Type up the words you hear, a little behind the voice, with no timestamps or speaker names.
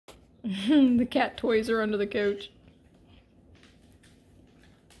The cat toys are under the couch.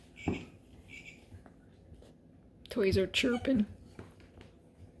 Toys are chirping.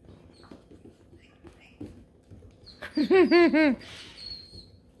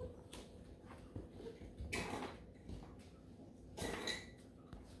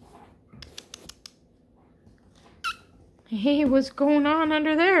 Hey, what's going on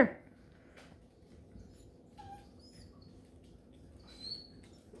under there?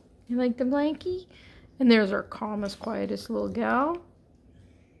 You like the blankie? And there's our calmest, quietest little gal.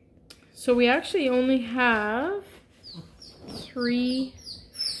 So we actually only have 3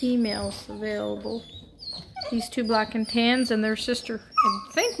 females available. These 2 black and tans and their sister.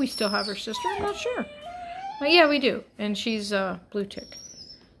 I think we still have her sister, I'm not sure. But yeah, we do. And she's blue tick.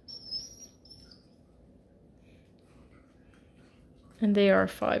 And they are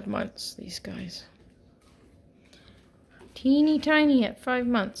 5 months, these guys. Teeny tiny at 5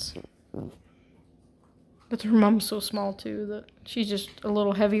 months. But their mom's so small too that she's just a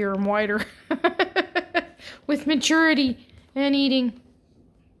little heavier and wider. With maturity and eating.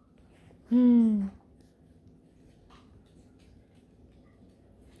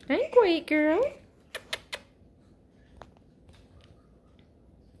 Hey, quiet girl.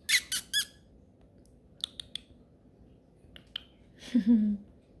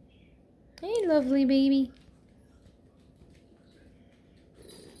 Hey, lovely baby.